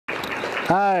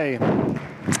Hi.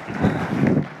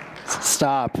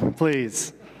 Stop,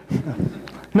 please.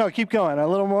 No, keep going. A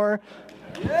little more.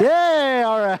 Yay!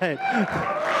 All right.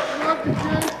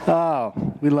 Oh,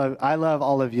 I love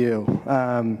all of you.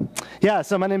 Yeah,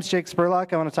 so my name's Jake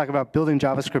Spurlock. I want to talk about building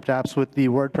JavaScript apps with the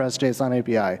WordPress JSON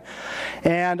API.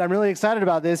 And I'm really excited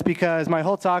about this because my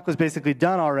whole talk was basically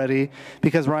done already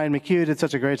because Ryan McHugh did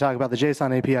such a great talk about the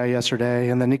JSON API yesterday,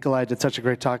 and then Nikolai did such a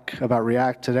great talk about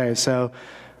React today. So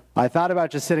I thought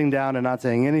about just sitting down and not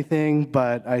saying anything,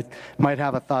 but I might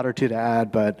have a thought or two to add,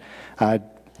 but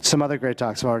some other great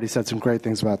talks have already said some great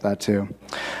things about that too.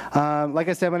 Like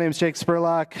I said, my name is Jake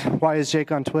Spurlock. Why is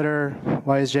Jake on Twitter?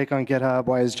 Why is Jake on GitHub?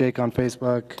 Why is Jake on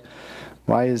Facebook?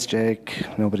 Why is Jake?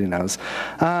 Nobody knows.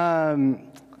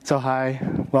 So hi,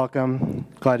 welcome,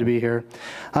 glad to be here.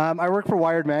 I work for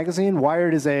Wired magazine.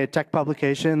 Wired is a tech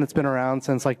publication that's been around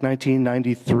since like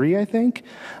 1993, I think.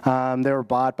 They were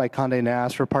bought by Condé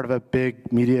Nast. We're part of a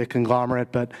big media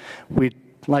conglomerate, but we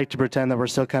like to pretend that we're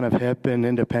still kind of hip and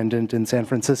independent in San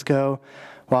Francisco,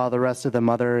 while the rest of the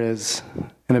mother is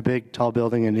in a big, tall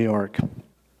building in New York.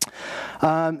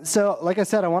 So like I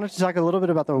said, I wanted to talk a little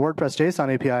bit about the WordPress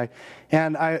JSON API,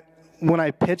 and when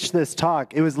I pitched this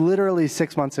talk, it was literally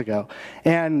 6 months ago.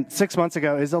 And 6 months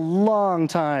ago is a long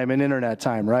time in internet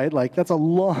time, right? Like, that's a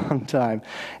long time.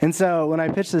 And so when I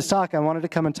pitched this talk, I wanted to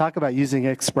come and talk about using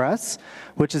Express,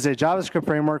 which is a JavaScript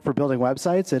framework for building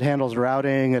websites. It handles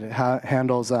routing. It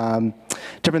handles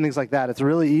different things like that. It's a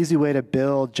really easy way to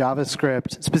build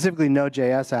JavaScript, specifically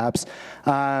Node.js apps,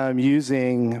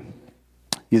 using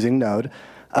Node.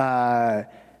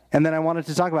 And then I wanted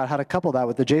to talk about how to couple that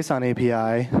with the JSON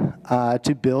API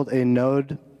to build a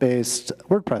Node-based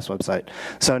WordPress website.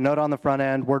 So Node on the front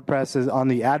end, WordPress is on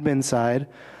the admin side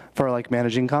for like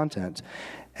managing content.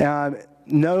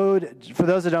 Node, for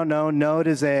those that don't know, Node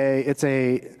is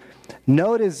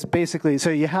basically, so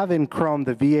you have in Chrome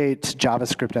the V8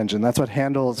 JavaScript engine. That's what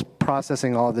handles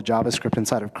processing all of the JavaScript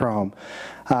inside of Chrome.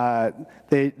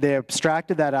 They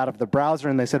abstracted that out of the browser,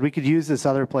 and they said we could use this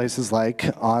other places like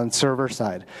on server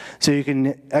side. So you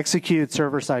can execute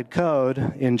server-side code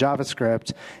in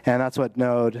JavaScript, and that's what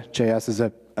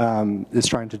Node.js is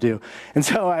trying to do. And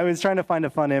so I was trying to find a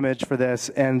fun image for this,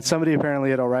 and somebody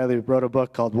apparently at O'Reilly wrote a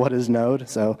book called What is Node?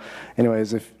 So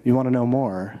anyways, if you want to know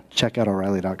more, check out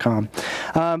O'Reilly.com.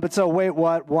 But so wait,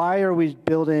 what? Why are we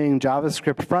building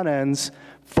JavaScript front ends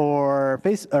for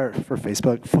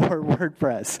Facebook, for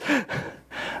WordPress?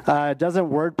 Doesn't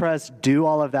WordPress do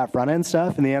all of that front end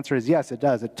stuff? And the answer is yes, it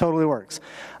does. It totally works.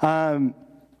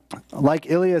 Like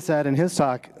Ilya said in his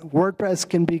talk, WordPress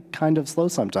can be kind of slow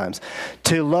sometimes.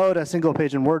 To load a single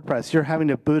page in WordPress, you're having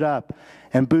to boot up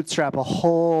and bootstrap a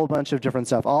whole bunch of different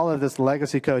stuff. All of this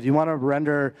legacy code. You want to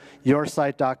render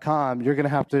yoursite.com, you're going to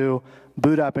have to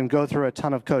boot up and go through a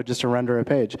ton of code just to render a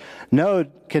page.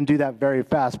 Node can do that very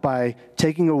fast by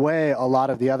taking away a lot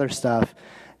of the other stuff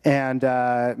and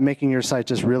making your site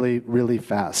just really, really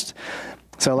fast.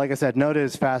 So like I said, Node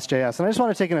is fast.js. And I just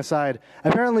want to take an aside.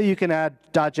 Apparently you can add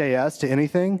 .js to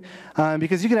anything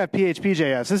because you can have PHP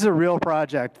JS. This is a real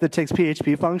project that takes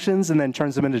PHP functions and then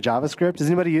turns them into JavaScript. Has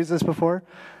anybody used this before?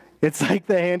 It's like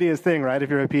the handiest thing, right?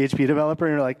 If you're a PHP developer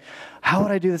and you're like, how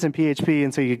would I do this in PHP?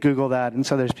 And so you Google that, and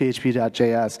so there's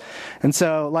PHP.js. And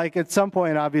so like at some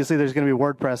point, obviously, there's going to be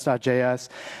WordPress.js.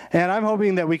 And I'm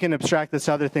hoping that we can abstract this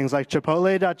to other things like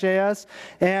Chipotle.js.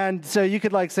 And so you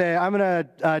could like say, I'm going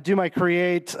to do my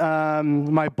create,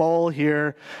 my bowl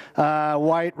here,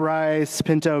 white rice,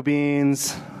 pinto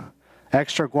beans,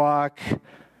 extra guac.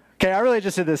 Okay, I really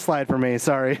just did this slide for me,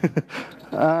 sorry.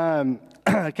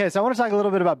 Okay, so I want to talk a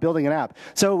little bit about building an app.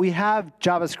 So we have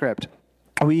JavaScript,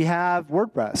 we have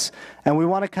WordPress, and we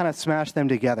want to kind of smash them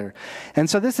together. And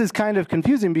so this is kind of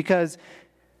confusing because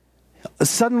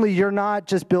suddenly you're not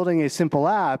just building a simple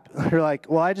app. You're like,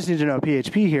 well, I just need to know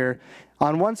PHP here.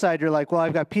 On one side, you're like, well,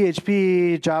 I've got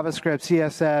PHP, JavaScript,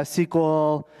 CSS,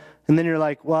 SQL. And then you're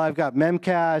like, well, I've got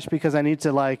memcache because I need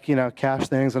to like, cache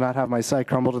things and not have my site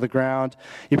crumble to the ground.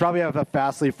 You probably have a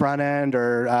Fastly front end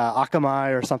or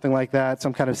Akamai or something like that,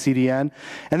 some kind of CDN.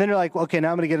 And then you're like, well, okay,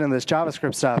 now I'm going to get into this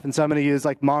JavaScript stuff. And so I'm going to use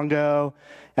like Mongo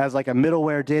as like a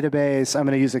middleware database. I'm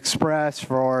going to use Express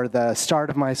for the start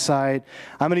of my site.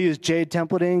 I'm going to use Jade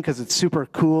templating because it's super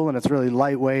cool and it's really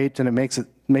lightweight and it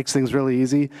makes things really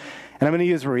easy. And I'm going to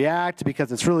use React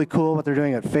because it's really cool what they're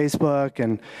doing at Facebook.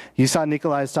 And you saw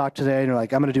Nikolai's talk today, and you're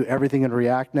like, I'm going to do everything in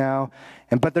React now.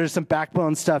 But there's some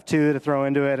backbone stuff, too, to throw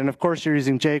into it. And, of course, you're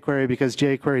using jQuery because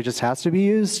jQuery just has to be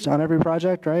used on every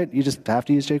project, right? You just have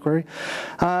to use jQuery.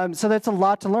 So that's a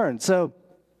lot to learn. So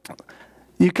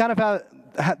you kind of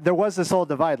have, there was this whole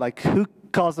divide, like who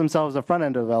calls themselves a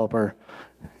front-end developer?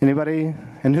 Anybody?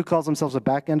 And who calls themselves a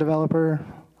back-end developer?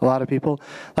 A lot of people.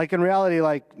 Like in reality,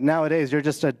 like nowadays, you're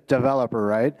just a developer,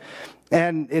 right?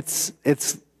 And it's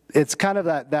kind of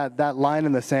that line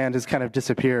in the sand has kind of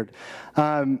disappeared.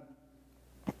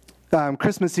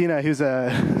 Chris Messina, he's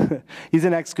an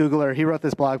ex-Googler, he wrote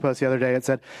this blog post the other day. It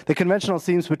said, the conventional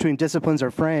seams between disciplines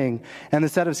are fraying, and the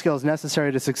set of skills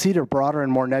necessary to succeed are broader and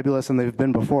more nebulous than they've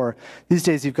been before. These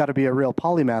days, you've got to be a real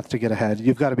polymath to get ahead.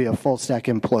 You've got to be a full-stack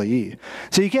employee.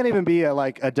 So you can't even be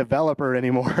a developer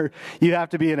anymore. You have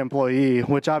to be an employee,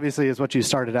 which obviously is what you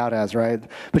started out as, right?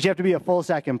 But you have to be a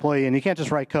full-stack employee, and you can't just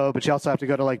write code, but you also have to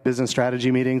go to business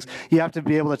strategy meetings. You have to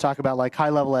be able to talk about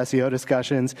high-level SEO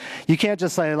discussions. You can't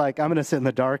just say I'm going to sit in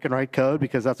the dark and write code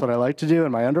because that's what I like to do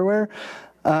in my underwear.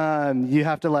 You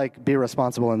have to be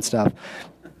responsible and stuff.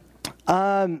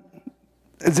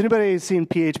 Has anybody seen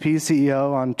PHP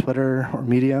CEO on Twitter or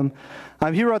Medium?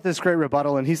 He wrote this great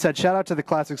rebuttal, and he said, shout out to the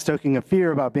classic stoking of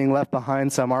fear about being left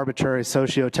behind some arbitrary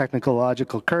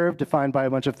socio-technological curve defined by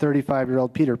a bunch of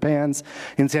 35-year-old Peter Pans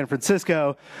in San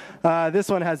Francisco. This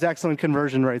one has excellent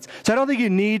conversion rates. So I don't think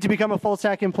you need to become a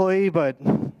full-stack employee, but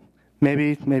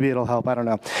maybe it'll help. I don't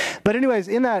know. But anyways,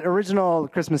 in that original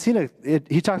Chris Messina,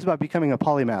 he talks about becoming a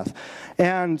polymath.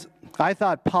 And I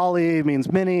thought poly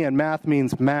means many and math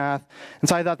means math. And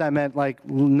so I thought that meant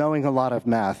knowing a lot of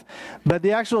math. But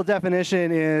the actual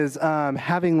definition is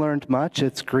having learned much.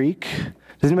 It's Greek.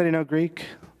 Does anybody know Greek?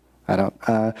 I don't.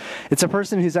 It's a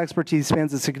person whose expertise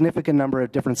spans a significant number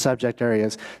of different subject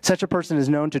areas. Such a person is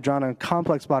known to draw on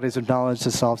complex bodies of knowledge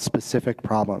to solve specific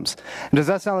problems. And does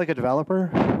that sound like a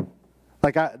developer?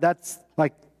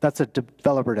 That's a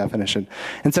developer definition.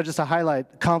 And so just to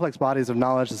highlight complex bodies of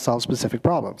knowledge to solve specific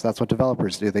problems. That's what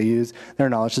developers do. They use their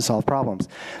knowledge to solve problems.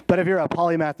 But if you're a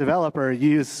polymath developer, you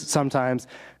use sometimes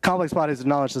complex bodies of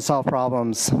knowledge to solve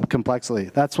problems complexly.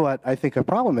 That's what I think a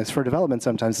problem is for development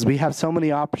sometimes, is we have so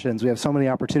many options, we have so many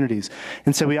opportunities.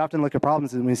 And so we often look at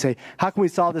problems and we say, how can we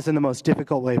solve this in the most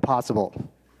difficult way possible?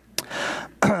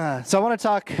 So I want to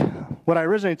talk, what I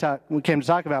originally came to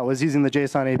talk about was using the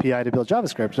JSON API to build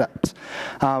JavaScript apps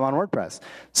on WordPress.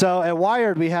 So at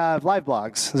Wired, we have live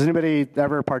blogs. Has anybody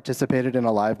ever participated in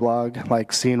a live blog,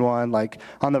 seen one,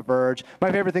 on The Verge?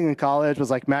 My favorite thing in college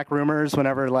was Mac Rumors,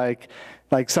 whenever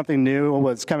something new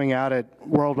was coming out at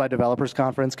Worldwide Developers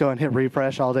Conference, go and hit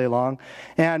refresh all day long.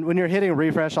 And when you're hitting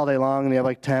refresh all day long and you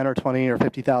have 10 or 20 or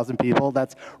 50,000 people,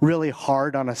 that's really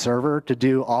hard on a server to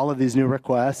do all of these new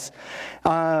requests.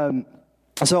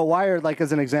 So Wired,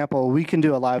 as an example, we can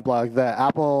do a live blog. The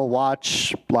Apple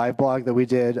Watch live blog that we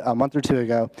did a month or two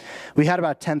ago, we had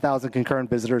about 10,000 concurrent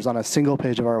visitors on a single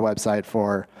page of our website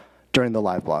during the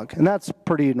live blog. And that's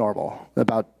pretty normal.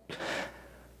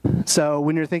 So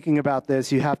when you're thinking about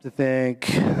this, you have to think,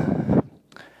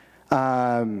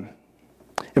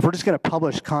 if we're just going to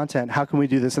publish content, how can we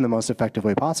do this in the most effective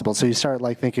way possible? So you start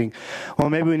thinking,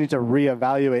 well, maybe we need to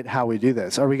reevaluate how we do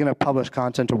this. Are we going to publish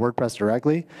content to WordPress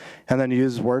directly and then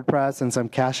use WordPress and some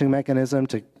caching mechanism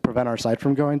to prevent our site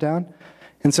from going down?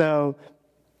 And so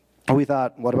we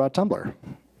thought, what about Tumblr?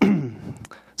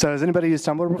 So has anybody used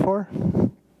Tumblr before?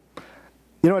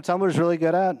 You know what Tumblr is really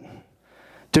good at?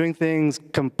 Doing things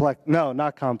complex. No,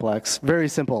 not complex. Very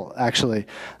simple, actually.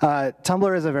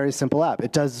 Tumblr is a very simple app.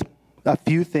 It does a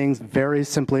few things very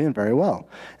simply and very well.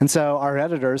 And so our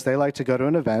editors, they like to go to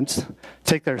an event,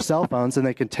 take their cell phones, and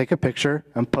they can take a picture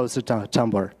and post it to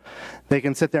Tumblr. They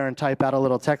can sit there and type out a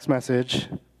little text message,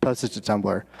 post it to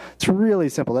Tumblr. It's really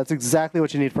simple. That's exactly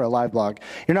what you need for a live blog.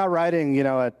 You're not writing, a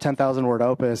 10,000-word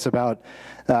opus about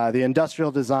the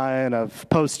industrial design of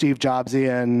post-Steve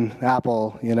Jobsian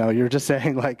Apple. You're just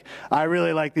saying, I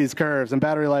really like these curves, and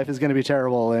battery life is going to be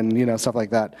terrible, and, stuff like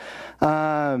that.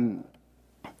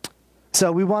 So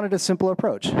we wanted a simple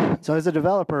approach. So as a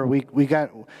developer, we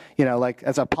got,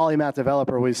 as a polymath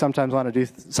developer, we sometimes want to do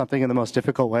something in the most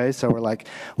difficult way. So we're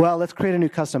well, let's create a new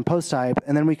custom post type,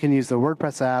 and then we can use the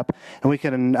WordPress app, and we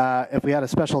can, if we had a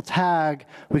special tag,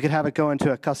 we could have it go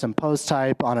into a custom post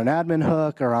type on an admin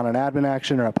hook or on an admin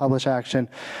action or a publish action,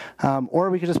 or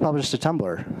we could just publish to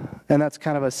Tumblr. And that's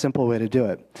kind of a simple way to do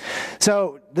it.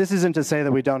 So this isn't to say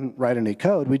that we don't write any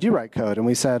code. We do write code, and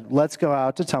we said, let's go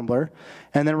out to Tumblr,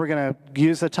 and then we're going to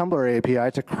use the Tumblr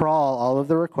API to crawl all of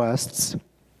the requests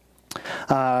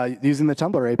using the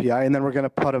Tumblr API, and then we're going to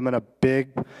put them in a big,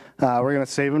 we're going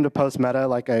to save them to post meta,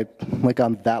 like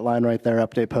on that line right there,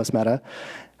 update post meta.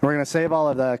 We're going to save all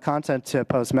of the content to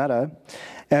post meta,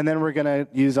 and then we're going to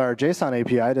use our JSON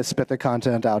API to spit the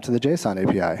content out to the JSON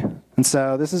API. And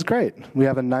so this is great. We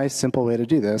have a nice, simple way to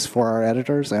do this for our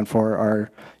editors and for our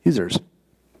users.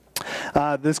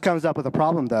 This comes up with a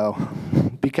problem, though.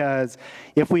 because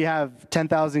if we have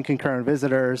 10,000 concurrent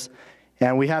visitors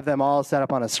and we have them all set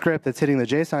up on a script that's hitting the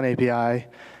JSON API,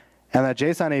 and that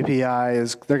JSON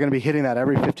API they're going to be hitting that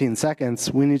every 15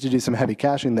 seconds, we need to do some heavy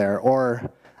caching there, or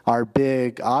our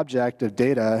big object of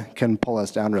data can pull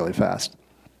us down really fast.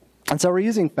 And so we're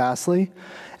using Fastly.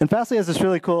 And Fastly has this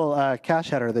really cool cache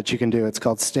header that you can do. It's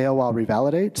called stale while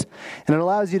revalidate. And it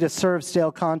allows you to serve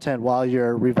stale content while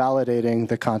you're revalidating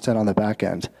the content on the back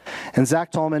end. And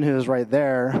Zach Tolman, who is right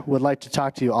there, would like to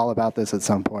talk to you all about this at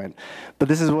some point. But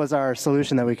this was our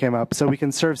solution that we came up. So we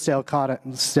can serve stale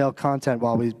content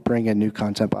while we bring in new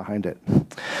content behind it.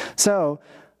 So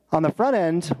on the front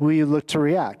end, we look to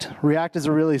React. React is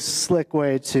a really slick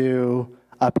way to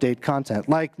update content.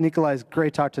 Like Nikolai's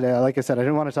great talk today. Like I said, I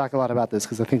didn't want to talk a lot about this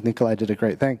because I think Nikolai did a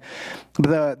great thing.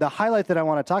 But the highlight that I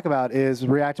want to talk about is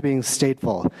React being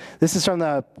stateful. This is from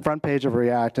the front page of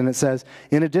React, and it says,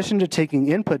 in addition to taking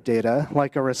input data,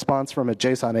 like a response from a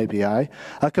JSON API,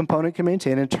 a component can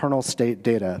maintain internal state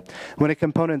data. When a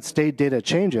component state data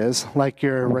changes, like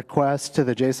your request to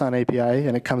the JSON API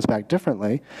and it comes back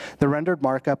differently, the rendered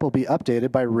markup will be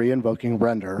updated by re-invoking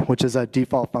render, which is a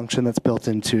default function that's built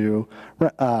into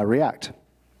React.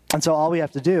 And so all we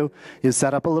have to do is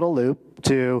set up a little loop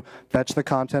to fetch the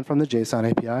content from the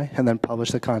JSON API and then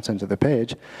publish the content to the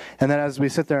page. And then as we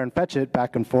sit there and fetch it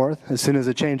back and forth, as soon as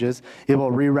it changes, it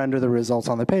will re-render the results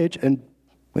on the page, and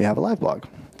we have a live blog.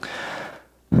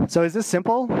 So is this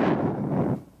simple?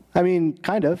 I mean,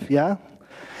 kind of, yeah.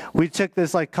 We took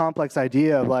this complex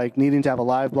idea of needing to have a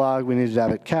live blog, we needed to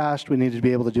have it cached, we needed to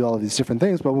be able to do all of these different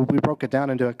things, but we broke it down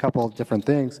into a couple of different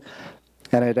things.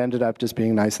 And it ended up just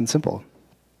being nice and simple.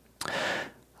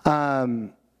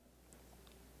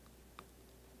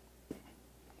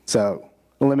 So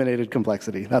eliminated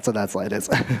complexity. That's what that slide is.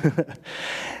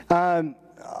 Some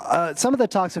of the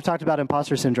talks have talked about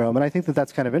imposter syndrome, and I think that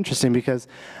that's kind of interesting because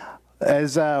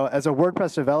as a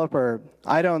WordPress developer,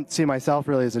 I don't see myself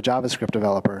really as a JavaScript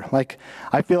developer.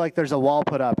 I feel like there's a wall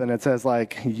put up, and it says,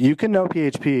 you can know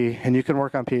PHP, and you can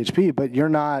work on PHP, but you're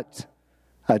not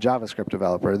a JavaScript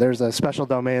developer. There's a special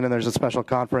domain and there's a special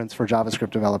conference for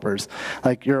JavaScript developers.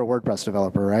 You're a WordPress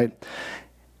developer, right?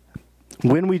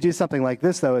 When we do something like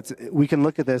this, though, we can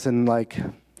look at this and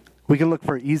we can look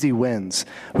for easy wins.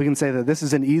 We can say that this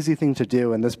is an easy thing to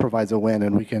do and this provides a win,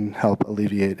 and we can help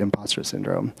alleviate imposter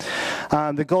syndrome.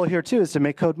 The goal here, too, is to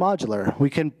make code modular. We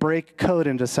can break code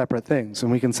into separate things,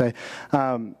 and we can say,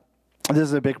 this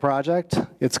is a big project.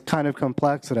 It's kind of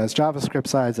complex. It has JavaScript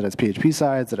sides. It has PHP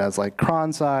sides. It has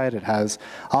cron side. It has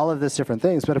all of these different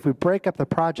things. But if we break up the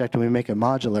project and we make it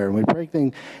modular and we break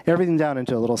everything down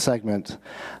into a little segment,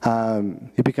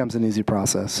 it becomes an easy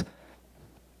process.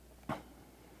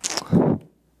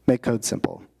 Make code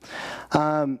simple.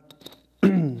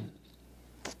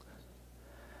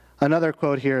 Another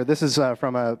quote here. This is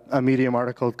from a Medium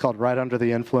article called "Right Under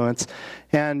the Influence,"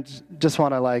 and just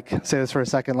want to say this for a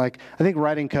second. I think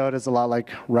writing code is a lot like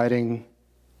writing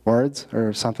words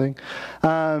or something.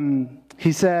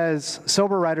 He says,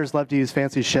 sober writers love to use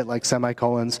fancy shit like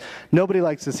semicolons. Nobody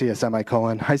likes to see a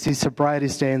semicolon. I see sobriety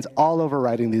stains all over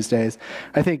writing these days.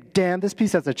 I think, damn, this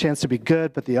piece has a chance to be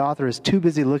good, but the author is too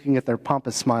busy looking at their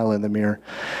pompous smile in the mirror.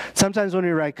 Sometimes when we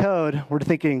write code, we're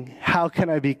thinking, how can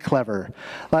I be clever?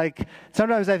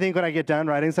 Sometimes I think when I get done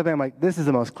writing something, I'm like, this is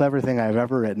the most clever thing I've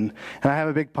ever written. And I have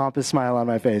a big pompous smile on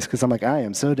my face because I'm like, I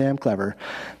am so damn clever.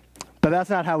 But that's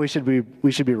not how we should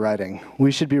be writing.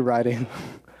 We should be writing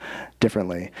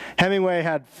differently. Hemingway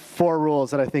had 4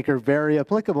 rules that I think are very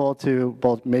applicable to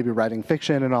both maybe writing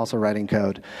fiction and also writing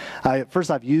code. First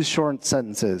off, use short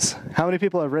sentences. How many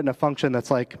people have written a function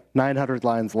that's 900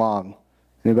 lines long?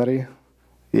 Anybody?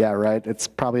 Yeah, right. It's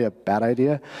probably a bad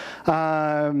idea.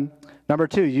 Number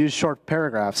 2, use short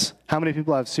paragraphs. How many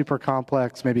people have super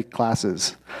complex, maybe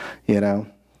classes? Kind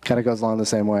of goes along the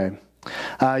same way.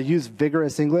 Use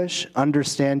vigorous English,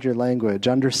 understand your language,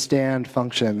 understand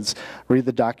functions, read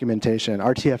the documentation.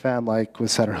 RTFM, like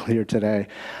was said earlier today.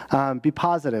 Be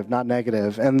positive, not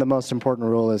negative. And the most important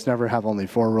rule is never have only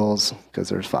 4 rules, because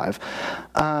there's 5.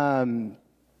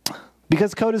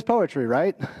 Because code is poetry,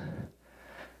 right?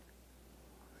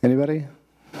 Anybody?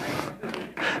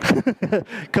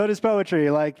 Code is poetry.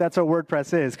 That's what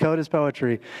WordPress is. Code is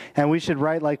poetry. And we should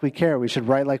write like we care. We should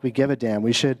write like we give a damn.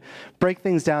 We should break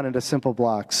things down into simple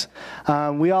blocks.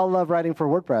 We all love writing for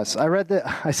WordPress.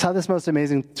 I saw this most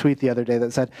amazing tweet the other day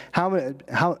that said,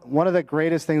 one of the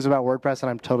greatest things about WordPress, and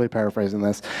I'm totally paraphrasing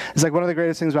this, is one of the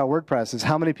greatest things about WordPress is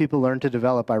how many people learn to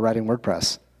develop by writing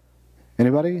WordPress.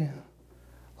 Anybody?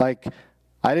 I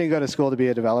didn't go to school to be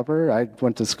a developer. I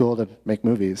went to school to make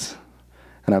movies.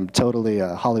 And I'm totally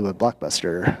a Hollywood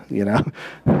blockbuster,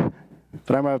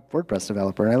 but I'm a WordPress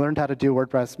developer. And I learned how to do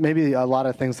WordPress, maybe a lot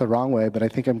of things the wrong way, but I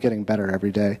think I'm getting better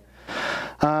every day.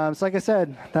 So like I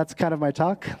said, that's kind of my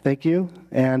talk. Thank you.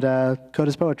 And code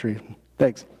is poetry.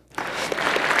 Thanks.